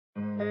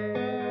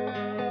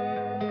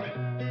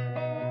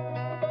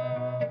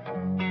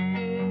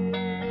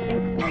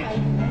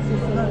fried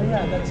Sicilian.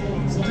 Yeah, that's it.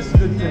 It's just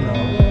good to know.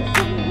 Yes.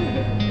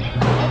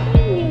 Ito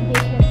yung new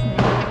dishes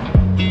na.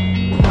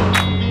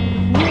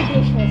 New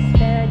dishes,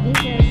 pero this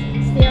is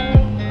still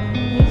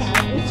we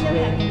have. It's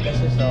raining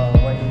kasi so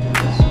why you do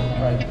this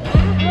right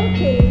now?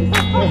 Okay.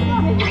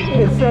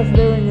 It says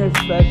there in your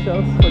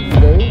specials for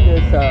today,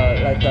 there's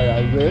like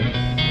a rib.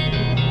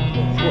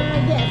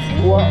 Yes.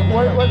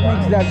 What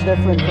makes that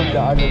different from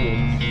the other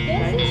ribs?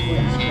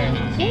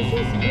 This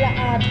is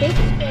baked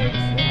spirits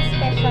with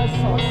special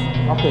sauce.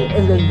 Okay,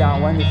 and then that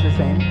one is the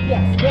same?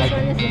 Yes, this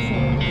one is the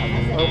same.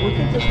 We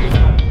can just...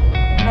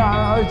 No,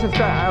 I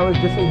was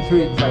just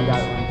intrigued by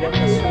that one.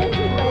 Okay.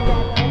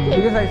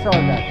 Because I saw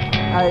that.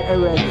 I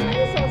read This one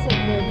is also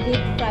good.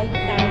 Deep fried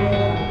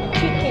taro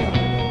chicken.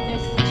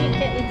 There's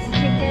chicken. It's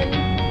chicken.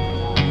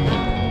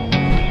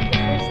 The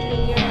first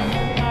layer of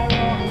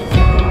taro.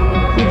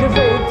 You just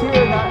say it's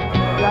here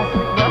last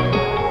week, no?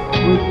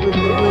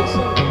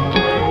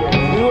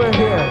 You were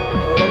here.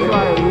 That's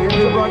why we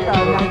brought a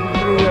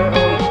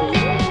 93-year-old.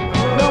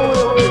 No,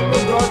 we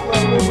brought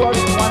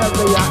one of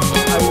the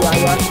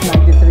yayas,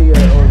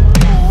 93-year-old.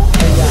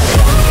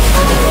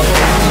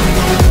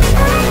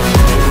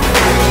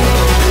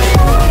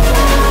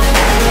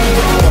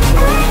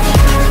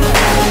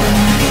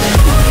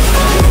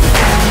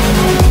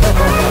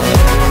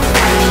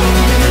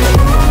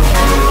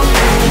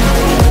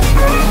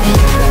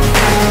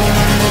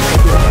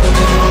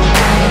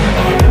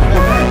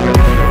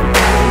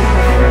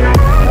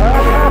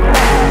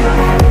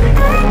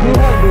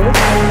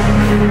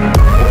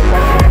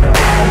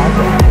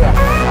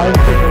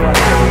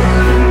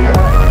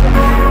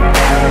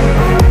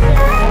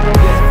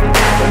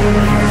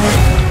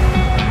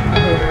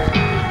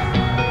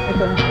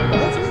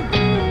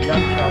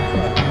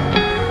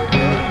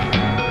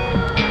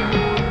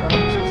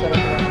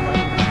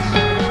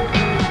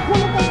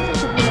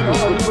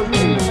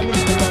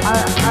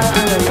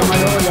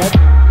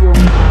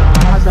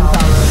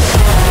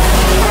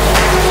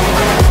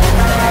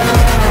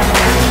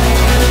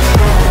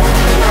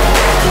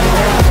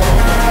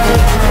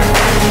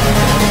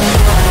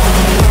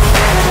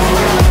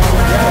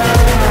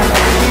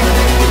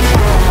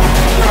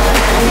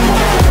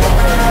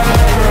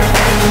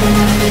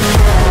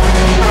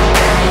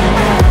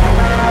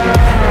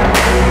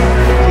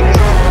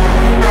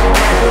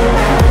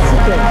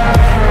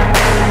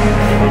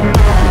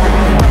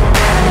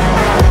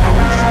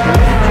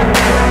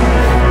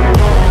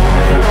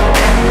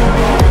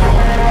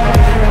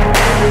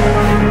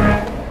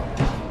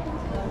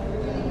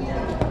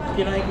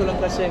 Kinain ko lang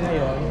kasi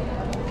ngayon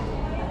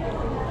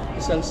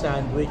isang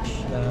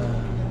sandwich na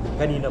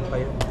kanina pa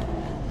yun.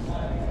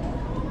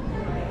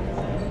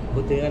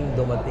 Buti nga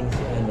dumating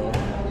si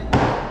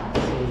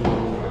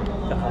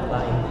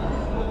kakapain.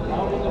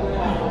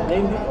 Na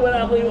hindi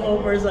wala ako yung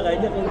offer sa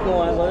kanya kung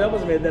kuha ko.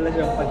 Tapos may dala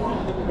siyang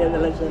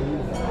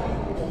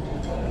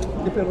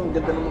Hindi, pero ang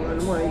ganda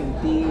ng mga yung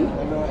tea,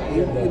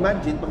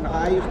 imagine pag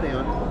nakaayos na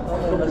yun,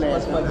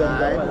 mas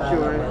maganda pala.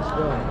 sure.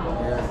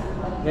 Yeah.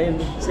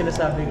 Ngayon,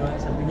 sabi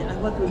niya,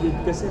 what will you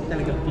do? Kasi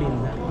talagang clean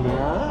na.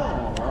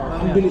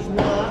 Ang bilis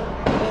na.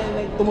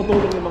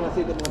 Tumutulong yung mga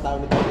sikat mga tao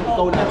nito.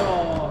 Ikaw na.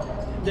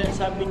 Then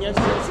sabi niya,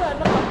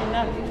 sana kami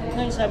na.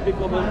 Ngayon sabi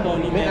ko,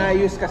 Tony, may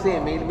ayos kasi,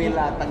 may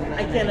latang na.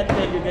 I cannot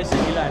tell you guys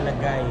yung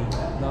ilalagay.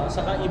 No?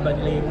 Saka iba,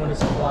 nilagay mo na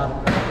sa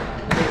kwarto.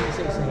 Nilagay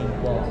isa-isahin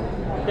ko.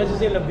 Kasi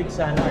sila big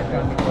sana are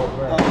coming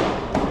over.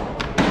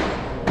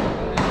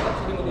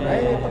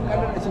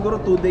 Siguro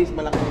 2 days,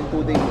 malaki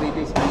yung 2 days, 3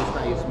 days,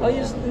 ayos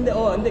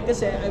mo. Hindi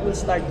kasi I will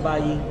start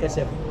buying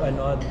kasi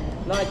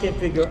now I can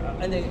figure,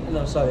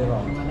 sorry,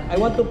 wrong. I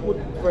want to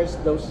put first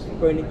those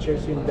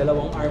furnitures, yung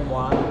dalawang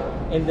armoire,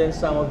 and then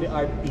some of the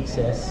art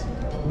pieces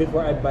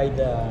before I buy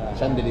the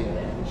chandelier.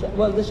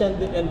 Well, the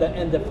chandelier and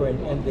the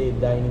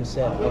dining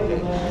set.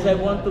 Okay. Because I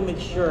want to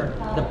make sure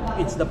that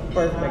it's the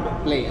perfect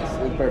place,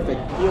 with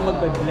perfect. Yung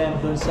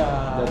magbe-blend dun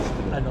sa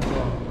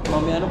ko.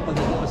 Mamaya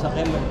pagdating pa sa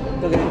Kem,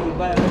 kagaya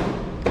iba,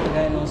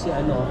 kagaya nung si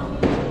Kem,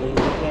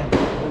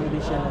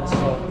 bumili siya ng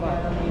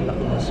sofa,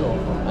 laki ng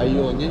sofa.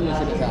 Ayun, yun yung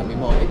sinasabi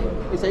mo.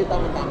 Isa yung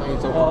tama-tama yung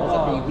sofa mo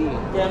sa TV.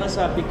 Kaya nga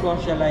sabi ko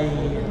siya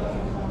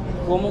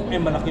kung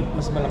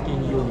mas malaki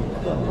yung unit.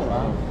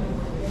 Diba?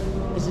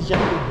 Kasi siya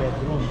 2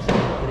 bedrooms,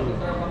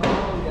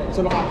 3.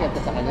 So nakakita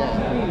sa kanya?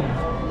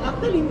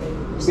 Actually,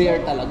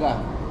 bare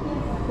talaga.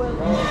 Well,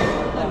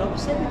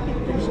 7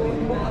 pictures ko.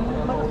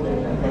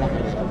 Malaki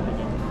siya.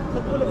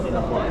 Nagkulat din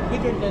ako.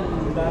 Bigger than,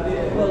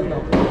 well, no.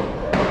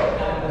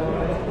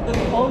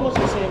 Almost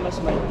the same as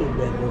my 2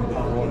 bedroom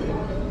before.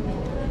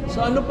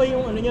 So ano pa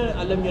yung niya,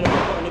 alam niyo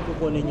naman kung ano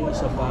kukunin yung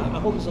isa pa.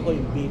 Ako gusto ko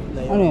yung beef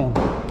na yun. Ano yan?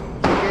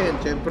 Chicken,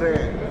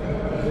 syempre.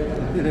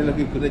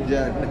 Nilalagay ko na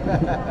dyan.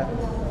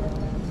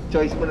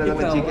 Choice mo na lang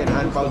ng chicken,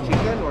 hand-pound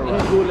chicken or what?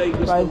 Anong gulay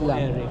gusto mo,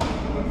 lang. Eric?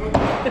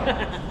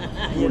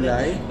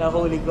 Gulay?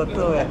 Nahuli ko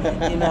to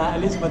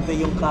Inaalis pati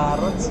yung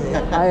carrots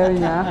Ayaw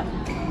niya?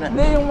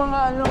 Hindi, yung mga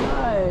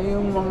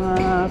yung mga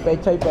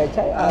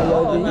pechay-pechay,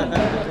 ayaw din.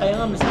 Kaya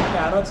nga, Mr.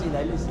 Carrots,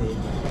 inalis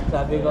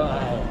Sabi ko,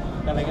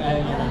 talaga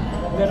ayaw niya na.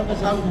 Pero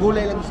kasi... Ang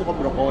gulay lang gusto ko,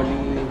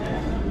 broccoli,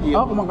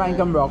 Oh, kumakain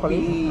kang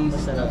broccoli?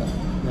 Masarap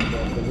na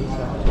broccoli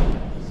sa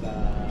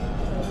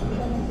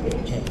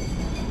Chen.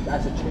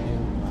 Sa Chen.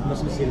 Mas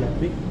sila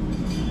big.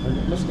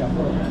 Mas ka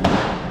po.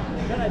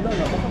 Pero I don't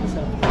know, baka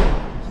masarap.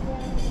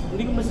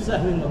 Hindi ko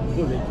masasabi ng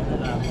gulay.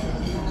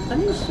 Ano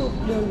yung soup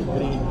yung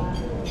green?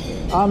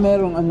 Ah,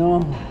 merong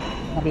ano,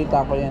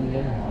 nakita ko yan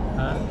din.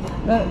 Ha?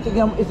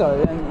 Tignan mo ito,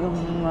 yan, yung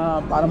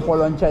parang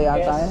poloncha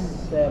yata yan.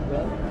 S7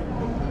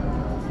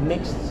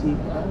 mixed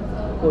seafood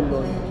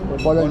polon.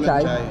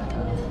 Polonchay.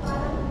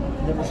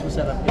 Hindi mas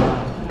masarap yung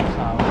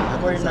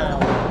for now.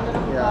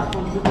 Yeah.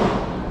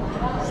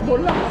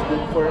 Small lang.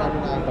 Good for ano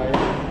na tayo.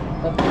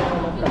 Tatlo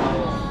naman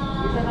tayo.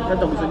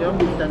 Ito, gusto niyo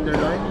beef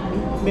tenderloin?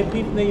 May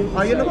beef na yung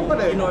Yun naman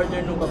pala eh. in-order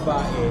ng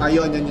babae.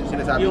 Ayun, yun yung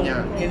sinasabi Yung niya.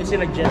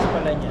 sinasuggest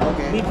pala niya.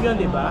 Okay. Beef yun,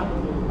 di ba?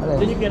 Alin?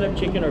 Then you can have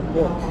chicken or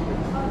pork.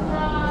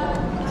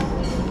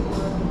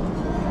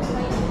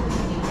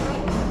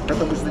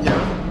 Ito gusto niya.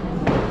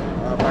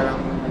 Parang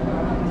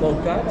Cold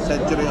cuts?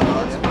 century Oh, ano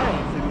that's yan. fine.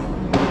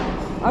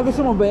 Ah,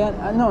 gusto mo ba yan?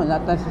 Ano,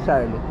 not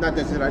necessarily. Not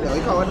necessarily. O,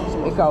 ikaw, ano gusto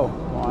mo? Ikaw.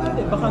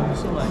 Hindi, baka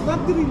gusto nga.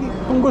 Not really.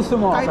 Kung gusto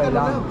mo, Kahit okay ano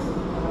lang. lang.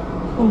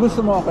 Kung gusto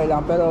mo, okay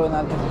lang, pero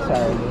not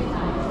necessarily.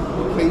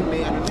 May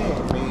ano na eh.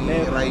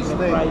 May rice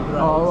na eh. Fried rice.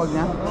 Oo, wag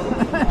na.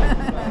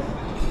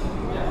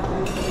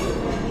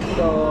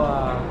 So,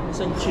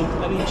 isang chicken.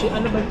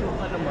 Ano ba yung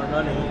ano mo?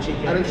 Ano yung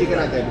chicken? Anong chicken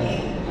natin?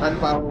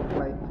 Hanpao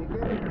fried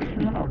chicken?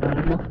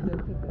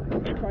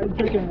 Fried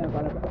chicken na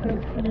para ba?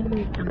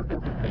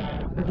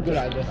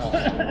 Sigurado.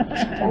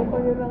 Yung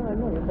kanilang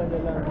ano, yung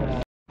kanilang...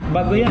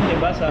 Bago yan, di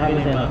ba? Sabi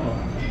ni Mako.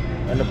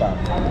 Ano pa?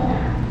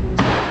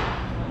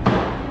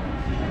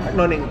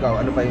 Noning ikaw,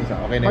 ano pa yung isa?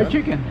 Okay na Fried yun?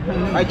 chicken.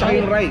 Ay, tsaka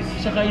yung rice.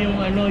 Saka yung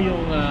ano,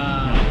 yung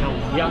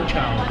yang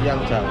chow. Yang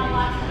chow.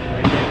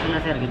 Na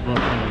sir, good po.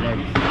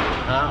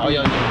 Ha? O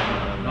yun.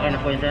 Okay na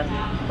po yun sir.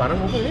 Parang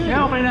okay na yun.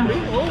 Yeah, okay na.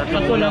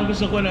 Ako lang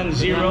gusto ko ng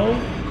zero,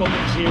 Coke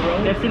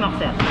Zero. Pepsi Max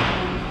sir.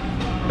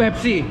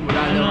 Pepsi. Wala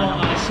Ano,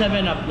 naman.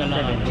 7 up na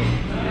lang.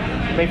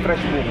 May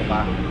fresh buko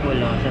pa.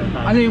 Wala sir.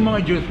 Ano yung mga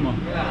juice mo?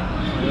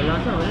 Wala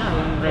sir, wala.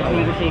 Yung red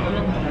mango shake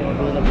lang.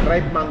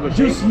 Ripe mango shake.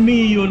 Juice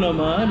Mio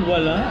naman,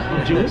 wala.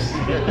 Juice.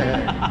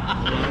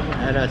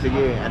 Ano,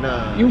 sige, ano.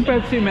 Yung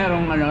Pepsi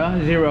merong ano,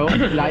 zero,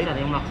 light. Sir,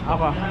 yung Max.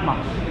 Ako, max.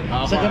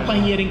 Sa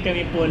kapangiring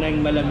kami po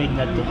ng malamig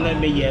na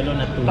may yelo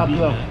na tubig.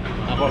 Tatlo.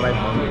 Ako ripe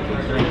mango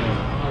shake.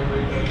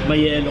 May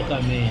yelo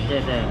kami.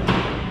 Yes sir.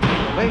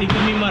 Hindi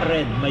kami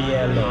ma-red, may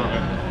yelo.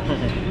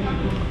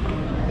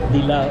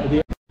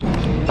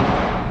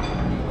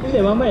 Hindi,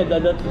 mamaya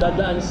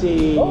dadaan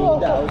si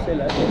Dao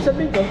sila.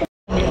 Sabihin ko,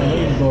 ano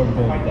yung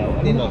doorbell daw?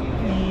 Dito.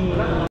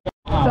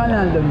 Saan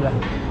nandun ba?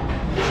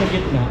 Sa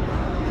gitna.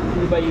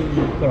 Di ba yung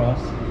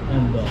cross?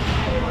 Nandun.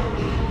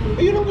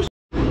 Ayun ang gusto.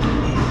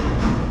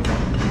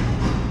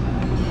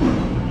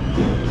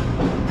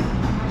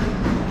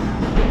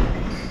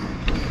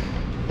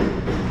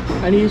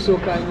 Ano yung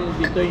suka nyo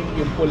dito?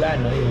 Yung pula,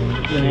 no? Yung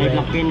Yung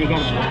black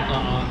vinegar.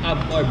 Ab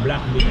or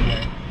black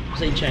vinegar.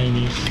 Sa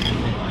Chinese.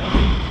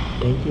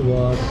 Thank you,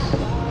 boss.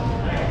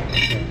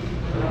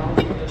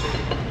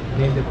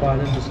 Name the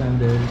Father, the Son,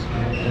 the Holy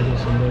Spirit. Let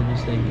us Lord,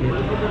 this thank you.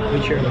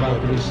 Which are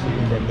about to receive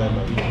in the name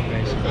of Jesus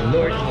Christ. The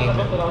Lord,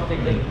 amen.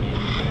 Thank you.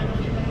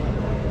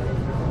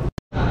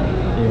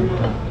 Ayun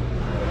pa.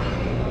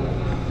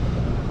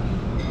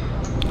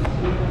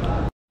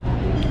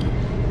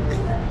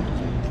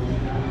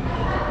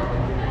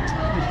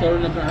 Gusto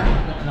rin na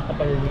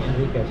nakapalala ni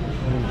Enriquez.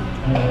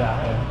 Ano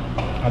lalaki?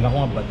 Akala ko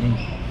nga bading.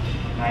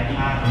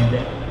 Hindi.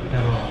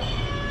 Pero,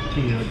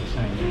 hero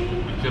design.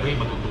 Siyempre,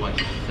 matutuwa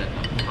siya sa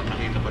setup. Pag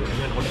nakita pa rin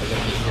yan, kung agad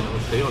niya ng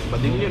gusto yun.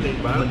 Bading yun eh,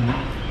 ba?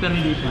 Pero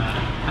hindi pa.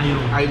 Ayaw.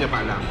 Ayaw niya pa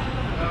alam.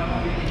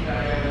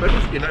 Pero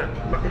maski na,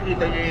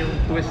 makikita niya yung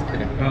twist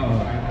eh. Oo.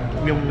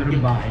 Yung Pero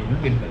bahay, no?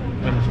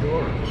 I'm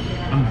sure.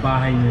 Ang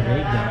bahay ni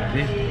Ray,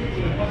 grabe.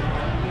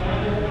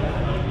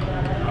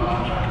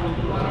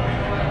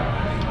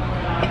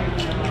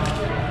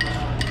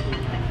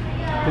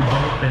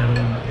 Kubaw, pero...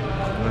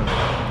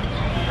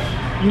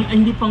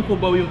 hindi pang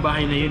kubaw yung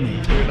bahay na yun eh.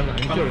 Yun na nga,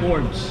 I'm Pang sure.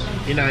 Forbes.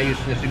 Inayos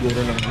niya siguro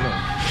ng ano.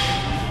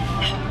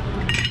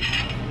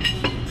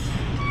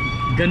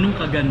 Ganun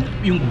kaganda.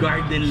 Yung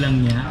garden lang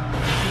niya.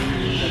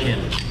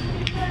 Shit.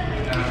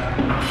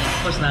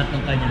 Tapos lahat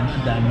ng kanya,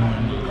 ang dami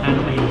niya. Ano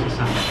kayo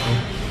sa Santo?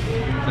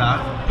 Sa?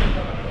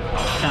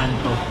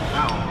 Santo.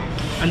 Oo.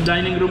 Ang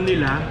dining room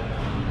nila.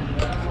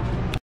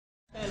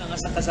 Kaya lang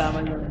sa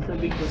kasama nyo.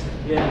 Sabi ko,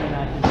 yan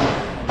na natin.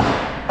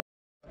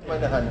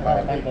 Manahan pa.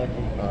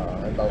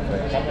 Ito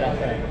fresh.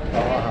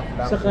 Oo, half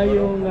lang. Saka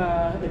yung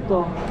ito.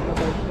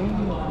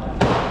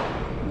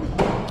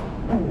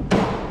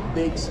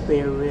 Big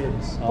spare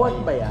ribs. Pork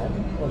ba yan?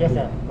 Yes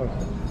sir.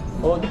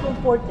 O, di pang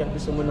pork yan.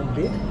 Gusto mo ng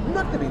beef?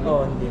 Not really.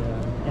 Oo, hindi na.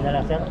 Yan na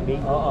lang sir,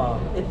 big. Oo.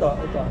 Ito.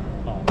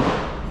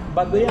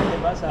 Bago yan, di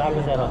ba? Bago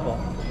sir po.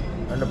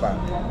 Ano pa?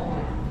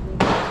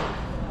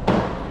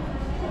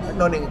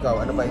 Noning ikaw,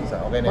 ano pa yung isa?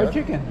 Okay na Fried yun?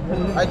 chicken.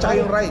 Ay, tsaka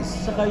yung rice.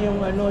 Saka yung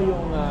ano,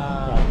 yung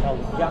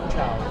yang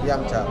chow.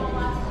 Yang chow.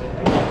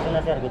 Ito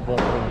na sir, good po.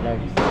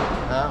 Large.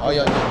 Ha? O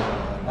yun.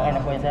 Okay na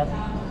po yan, sir.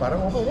 Parang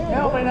okay na.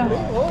 Yeah, okay na.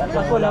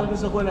 Ako lang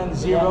gusto ko ng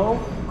zero,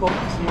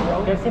 Coke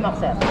zero. Pepsi Max,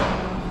 sir.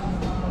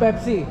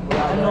 Pepsi.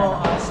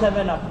 Ano,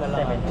 7-up na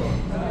lang.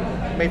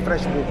 7. May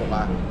fresh buko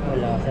ka.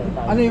 Wala, sir.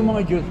 Ano yung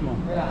mga juice mo?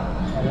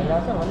 Wala,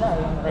 sir. Wala.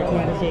 Yung red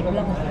mango shake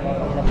lang.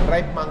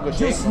 Ripe mango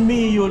shake. Juice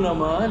Mio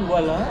naman,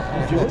 wala.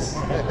 Juice.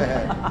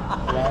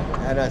 Wala.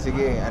 Ano,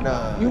 sige,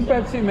 ano. Yung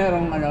Pepsi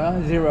merong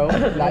zero,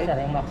 light. Sir,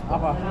 yung Max.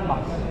 Ako,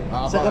 max.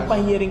 Sa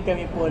kapangiring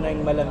kami po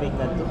ng malamig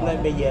na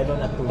may yelo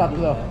na tubig.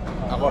 Tatlo.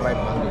 Ako ripe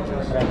mango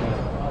juice. Red.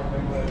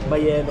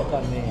 May yelo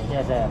kami.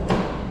 Yes, sir.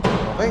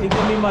 Okay. Hindi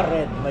kami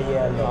ma-red, may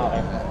yelo.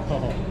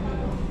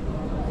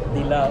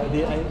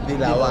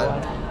 Dilawan.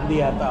 Hindi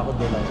yata ako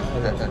dilaw.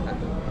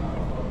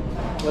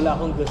 Wala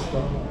akong gusto.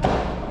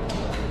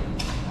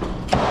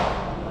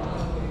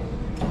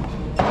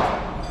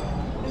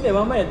 Hindi,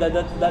 mamaya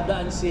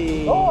dadaan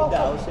si Oo,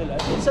 Dao sila.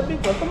 Sabi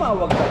ko,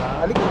 tumawag ka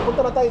na. Halika,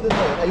 punta na tayo doon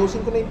ngayon.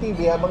 Ayusin ko na yung TV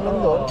habang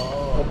nandun.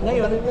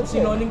 Ngayon, Punta rin yan si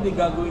siya. Noning di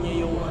gagawin niya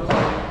yung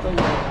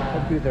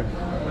Computer.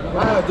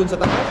 Doon sa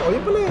taas. O,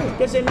 yun pala eh.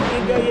 kasi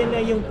nagigaya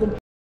na yung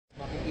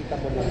Makikita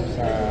mo lang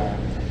sa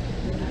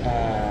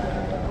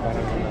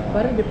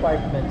parang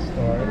department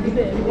store.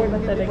 Hindi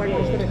naman talaga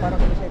eh. Parang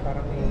ano siya,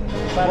 parang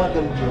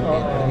model unit.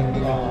 Oo. Hindi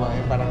na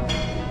parang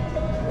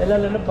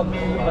Lalo na pag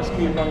lumabas ko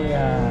yung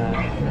mga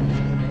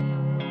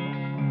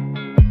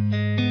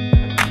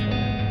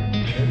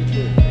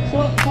So,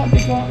 sabi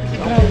ko,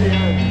 grabe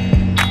yan.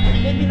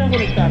 Hindi na ako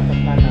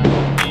nagtatapa na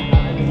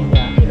ano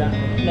niya,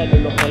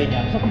 naluloko rin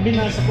niya. So, pag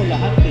binasa ko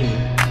lahat eh,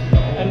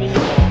 ano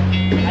niya,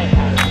 I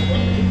had.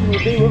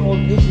 They were all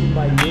using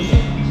my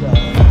unit. So,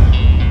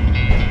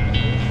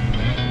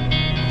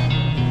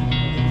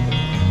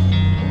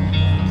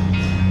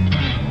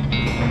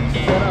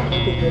 pero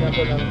abutin din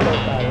ako ng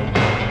total.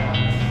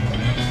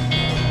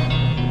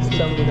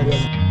 Isang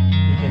milyon.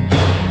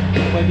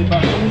 Pwede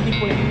ba? Kung hindi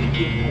pwede,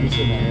 i-give.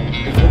 Alisin na yan.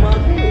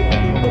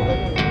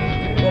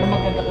 Pero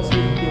maganda kasi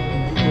yung